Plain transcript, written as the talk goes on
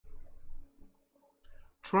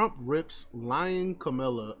Trump rips Lyin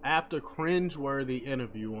Kamala after cringeworthy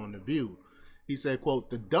interview on The View. He said, quote,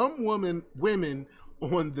 "The dumb women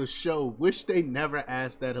on the show wish they never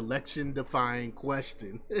asked that election-defying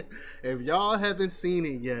question." If y'all haven't seen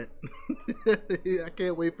it yet, I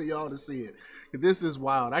can't wait for y'all to see it. This is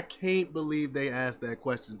wild. I can't believe they asked that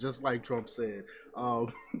question, just like Trump said.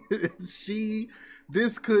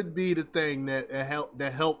 This could be the thing that help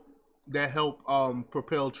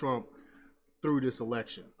propel Trump through this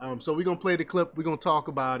election. So we're gonna play the clip. We're gonna talk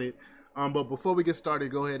about it. But before we get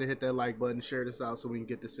started, go ahead and hit that like button, share this out so we can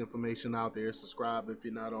get this information out there. Subscribe if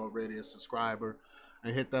you're not already a subscriber,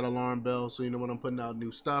 and hit that alarm bell so you know when I'm putting out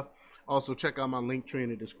new stuff. Also, check out my link tree in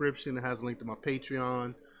the description. It has a link to my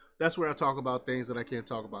Patreon. That's where I talk about things that I can't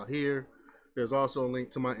talk about here. There's also a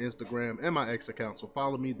link to my Instagram and my X account, so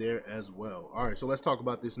follow me there as well. All right, so let's talk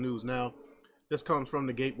about this news now. This comes from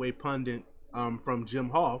the Gateway Pundit from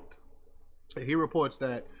Jim Hoft. He reports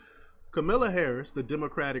that Kamala Harris, the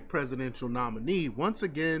Democratic presidential nominee, once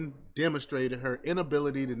again demonstrated her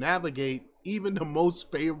inability to navigate even the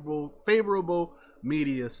most favorable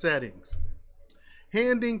media settings,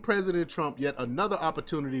 handing President Trump yet another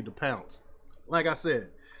opportunity to pounce. Like I said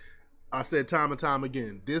time and time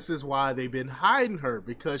again, this is why they've been hiding her,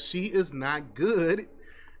 because she is not good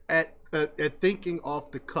at thinking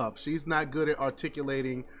off the cuff. She's not good at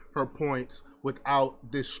articulating her points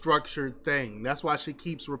without this structured thing. That's why she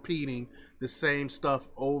keeps repeating the same stuff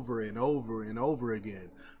over and over and over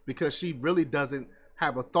again, because she really doesn't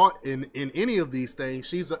have a thought in any of these things.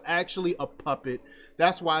 She's actually a puppet.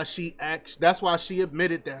 That's why she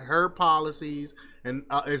admitted that her policies and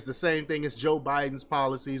is the same thing as Joe Biden's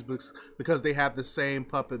policies, because they have the same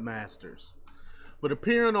puppet masters. But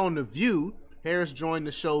appearing on The View, Harris joined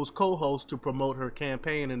the show's co-host to promote her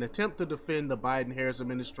campaign and attempt to defend the Biden-Harris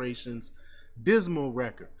administration's dismal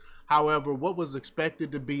record. However, what was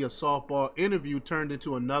expected to be a softball interview turned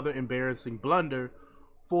into another embarrassing blunder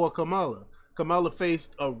for Kamala. Kamala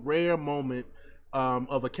faced a rare moment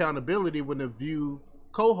of accountability when The View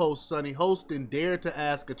co-host Sunny Hostin dared to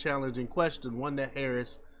ask a challenging question, one that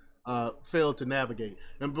Harris failed to navigate.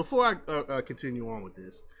 And before I continue on with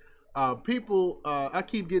this, I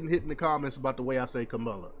keep getting hit in the comments about the way I say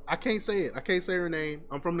Kamala. I can't say it. I can't say her name.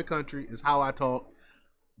 I'm from the country. It's how I talk.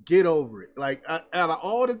 Get over it. Like, out of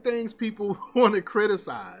all the things people want to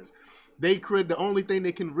criticize, the only thing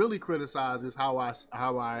they can really criticize is how I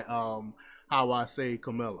say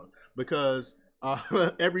Kamala, because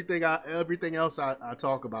everything else I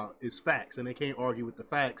talk about is facts, and they can't argue with the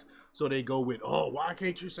facts. So they go with, "Oh, why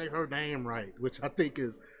can't you say her name right?" Which I think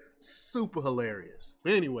is super hilarious.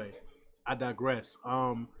 But anyway, I digress.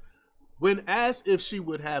 When asked if she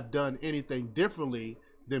would have done anything differently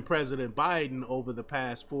than President Biden over the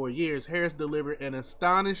past 4 years, Harris delivered an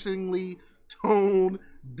astonishingly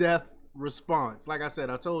tone-deaf response. Like I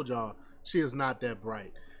said, I told y'all, she is not that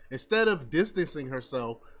bright. Instead of distancing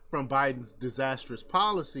herself from Biden's disastrous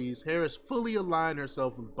policies, Harris fully aligned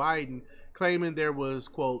herself with Biden, claiming there was,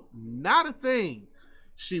 quote, "not a thing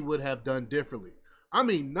she would have done differently." I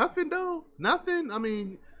mean, nothing though. Nothing. I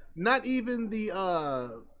mean, not even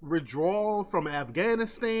the withdrawal from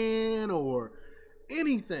Afghanistan or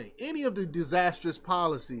anything. Any of the disastrous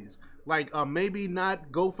policies. Like maybe not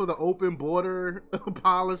go for the open border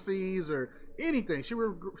policies or anything. She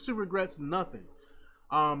regrets nothing.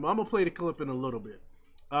 I'm going to play the clip in a little bit.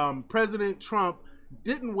 President Trump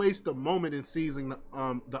didn't waste a moment in seizing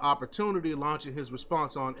the opportunity, launching his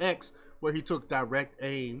response on X, where he took direct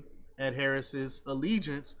aim at Harris's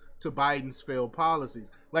allegiance to Biden's failed policies.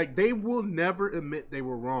 Like, they will never admit they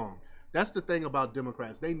were wrong. That's the thing about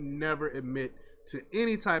Democrats. They never admit to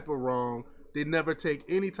any type of wrong. They never take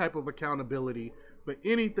any type of accountability for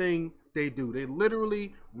anything they do. They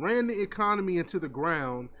literally ran the economy into the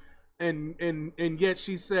ground, and yet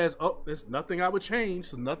she says, "Oh, there's nothing I would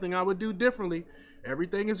change, nothing I would do differently.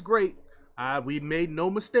 Everything is great. We made no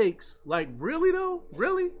mistakes." Like, really though?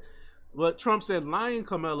 Really? But Trump said Lyin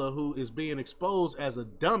Kamala, who is being exposed as a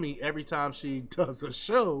dummy every time she does a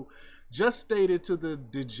show, just stated to the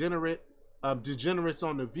degenerates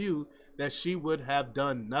on The View that she would have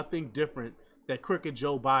done nothing different than crooked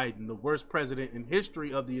Joe Biden, the worst president in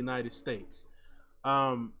history of the United States.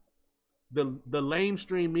 The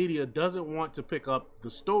lamestream media doesn't want to pick up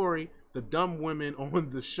the story. The dumb women on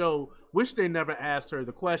the show wish they never asked her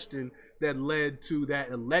the question that led to that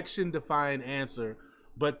election-defying answer.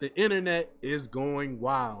 But the internet is going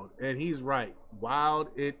wild, and he's right. Wild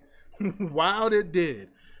it did.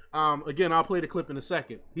 Again, I'll play the clip in a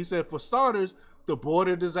second. He said, for starters, the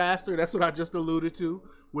border disaster, that's what I just alluded to,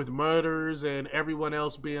 with murders and everyone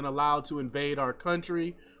else being allowed to invade our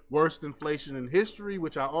country, worst inflation in history,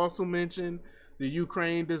 which I also mentioned, the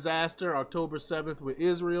Ukraine disaster, October 7th with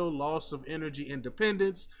Israel, loss of energy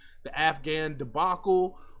independence, the Afghan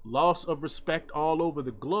debacle, loss of respect all over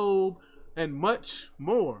the globe, and much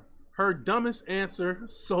more. Her dumbest answer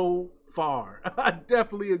so far. I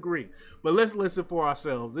definitely agree. But let's listen for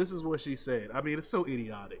ourselves. This is what she said. I mean, it's so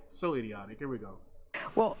idiotic. So idiotic. Here we go.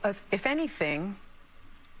 Well, if anything,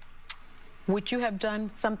 would you have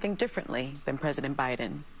done something differently than President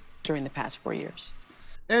Biden during the past 4 years?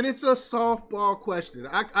 And it's a softball question.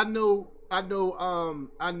 I know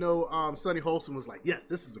Sonny Holston was like, yes,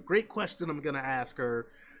 this is a great question I'm gonna ask her.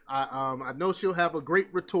 I know she'll have a great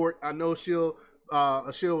retort. I know she'll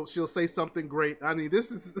say something great. I mean,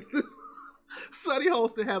 this Sonny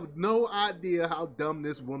Holston have no idea how dumb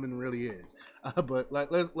this woman really is. But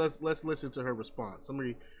let's listen to her response. Let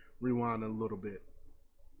me rewind a little bit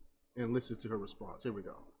and listen to her response. Here we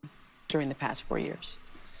go. During the past 4 years.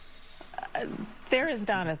 There is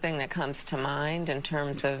not a thing that comes to mind in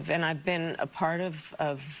terms of, and I've been a part of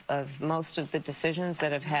most of the decisions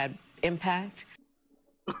that have had impact.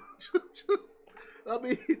 I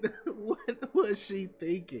mean, what was she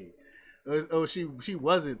thinking? Oh, she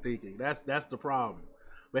wasn't thinking. That's the problem.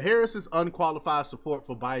 But Harris's unqualified support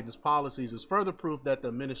for Biden's policies is further proof that the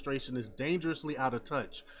administration is dangerously out of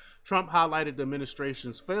touch. Trump highlighted the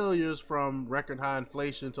administration's failures, from record high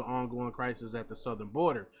inflation to ongoing crisis at the southern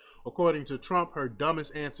border. According to Trump, her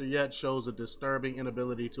dumbest answer yet shows a disturbing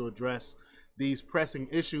inability to address these pressing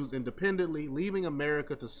issues independently, leaving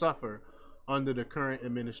America to suffer under the current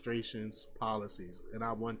administration's policies. And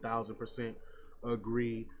I 1000%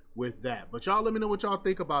 agree with that. But y'all let me know what y'all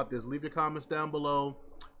think about this. Leave your comments down below.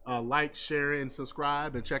 Like, share, and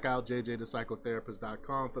subscribe. And check out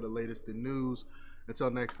jjthepsychotherapist.com for the latest in news.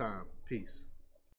 Until next time, peace.